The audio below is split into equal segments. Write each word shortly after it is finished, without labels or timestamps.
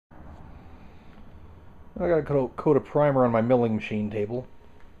I got a coat of primer on my milling machine table.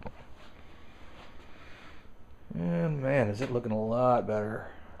 And man, is it looking a lot better.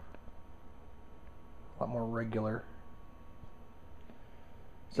 A lot more regular.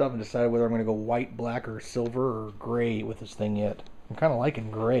 Still haven't decided whether I'm going to go white, black, or silver, or gray with this thing yet. I'm kind of liking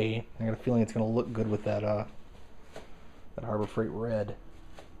gray. I got a feeling it's going to look good with that that Harbor Freight red.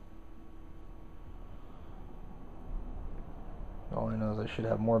 All I know is I should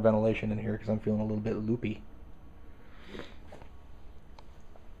have more ventilation in here because I'm feeling a little bit loopy.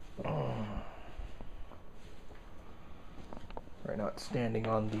 Right now it's standing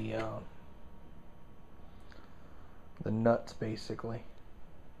on the nuts basically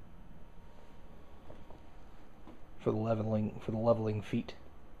for the leveling feet.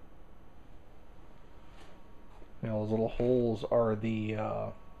 Now those little holes are the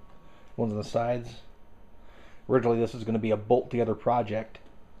ones on the sides. Originally this was going to be a bolt together project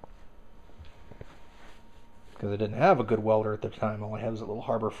because I didn't have a good welder at the time. All I had was a little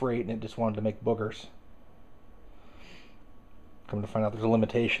Harbor Freight and it just wanted to make boogers. Come to find out there's a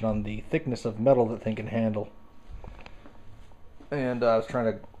limitation on the thickness of metal that thing can handle. And I was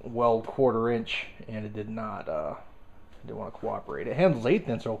trying to weld 1/4 inch and it did not, didn't want to cooperate. It handles 1/8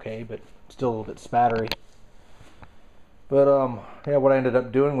 inch okay, but still a little bit spattery. But yeah, what I ended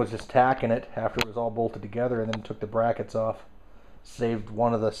up doing was just tacking it after it was all bolted together and then took the brackets off. Saved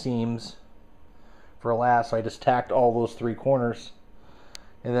one of the seams for last, so I just tacked all those 3 corners.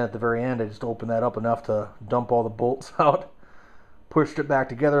 And then at the very end I just opened that up enough to dump all the bolts out. Pushed it back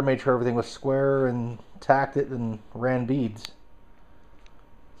together, made sure everything was square, and tacked it and ran beads.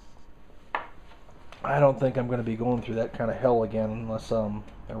 I don't think I'm going to be going through that kind of hell again unless I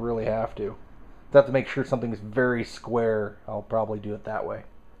really have to. If I have to make sure something is very square, I'll probably do it that way.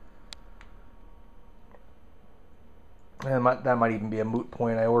 And that might even be a moot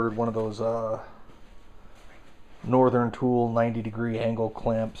point. I ordered one of those Northern Tool 90-degree angle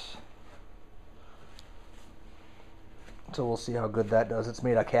clamps. So we'll see how good that does. It's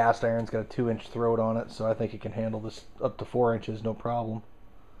made of cast iron. It's got a 2-inch throat on it, so I think it can handle this up to 4 inches, no problem.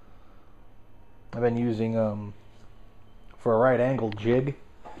 I've been using, for a right angle jig,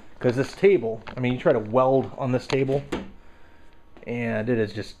 because this table, I mean, you try to weld on this table, and it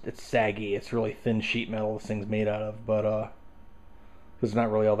is just, it's saggy. It's really thin sheet metal this thing's made out of, but it's not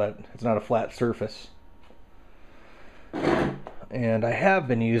really all that, it's not a flat surface. And I have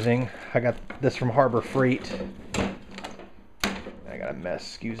been using, I got this from Harbor Freight. I got a mess,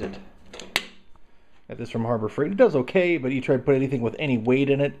 excuse it. Got this from Harbor Freight. It does okay, but you try to put anything with any weight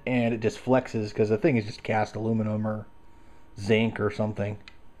in it, and it just flexes because the thing is just cast aluminum or zinc or something.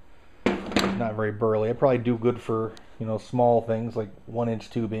 It's not very burly. It'd probably do good for, you know, small things like 1-inch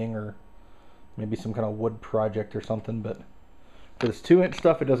tubing or maybe some kind of wood project or something. But for this 2-inch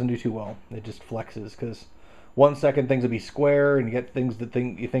stuff, it doesn't do too well. It just flexes because 1 second things will be square, and you get things that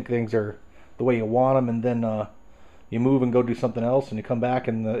you think things are the way you want them, and then you move and go do something else, and you come back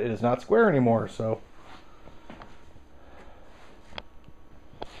and it is not square anymore. So,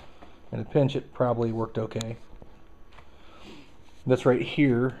 in a pinch, it probably worked okay. This right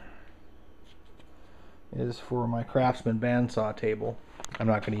here is for my Craftsman bandsaw table. I'm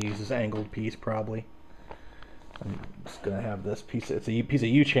not going to use this angled piece probably. I'm just going to have this piece. It's a piece of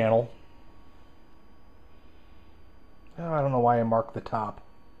U-channel. Oh, I don't know why I marked the top.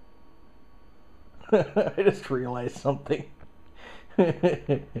 I just realized something. Tell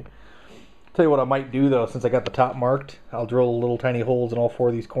you what I might do though, since I got the top marked, I'll drill little tiny holes in all 4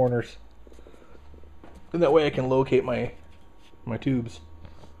 of these corners. And that way I can locate my tubes.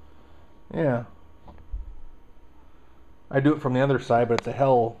 Yeah. I do it from the other side, but it's a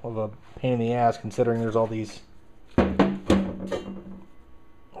hell of a pain in the ass considering there's all these.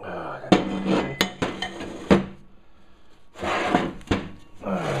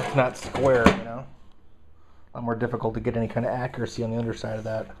 It's not square, you know. A lot more difficult to get any kind of accuracy on the underside of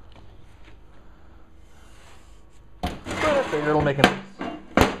that. But I figure it'll make a nice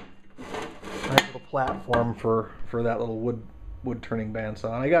little platform for that little wood turning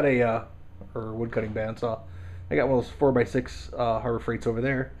bandsaw. And I got a or wood cutting bandsaw. I got one of those 4x6 Harbor Freights over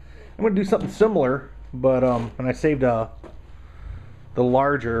there. I'm gonna do something similar, but and I saved the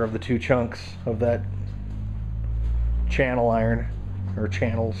larger of the 2 chunks of that channel iron or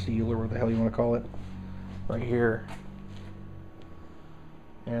channel steel or what the hell you want to call it. Right here,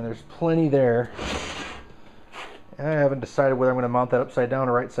 and there's plenty there. And I haven't decided whether I'm going to mount that upside down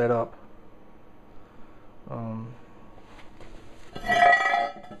or right side up.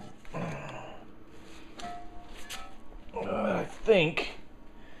 I think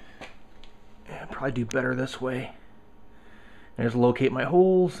I'd probably do better this way. And just locate my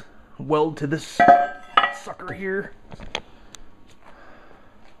holes, weld to this sucker here.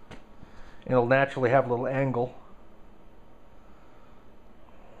 And it'll naturally have a little angle.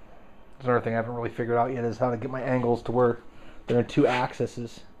 There's another thing I haven't really figured out yet is how to get my angles to where they're in two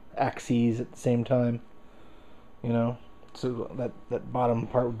axes at the same time. You know, so that bottom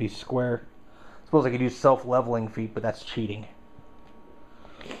part would be square. I suppose I could use self-leveling feet, but that's cheating.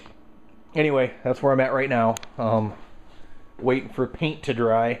 Anyway, that's where I'm at right now. Waiting for paint to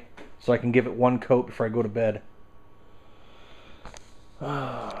dry so I can give it one coat before I go to bed.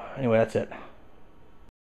 Anyway, that's it.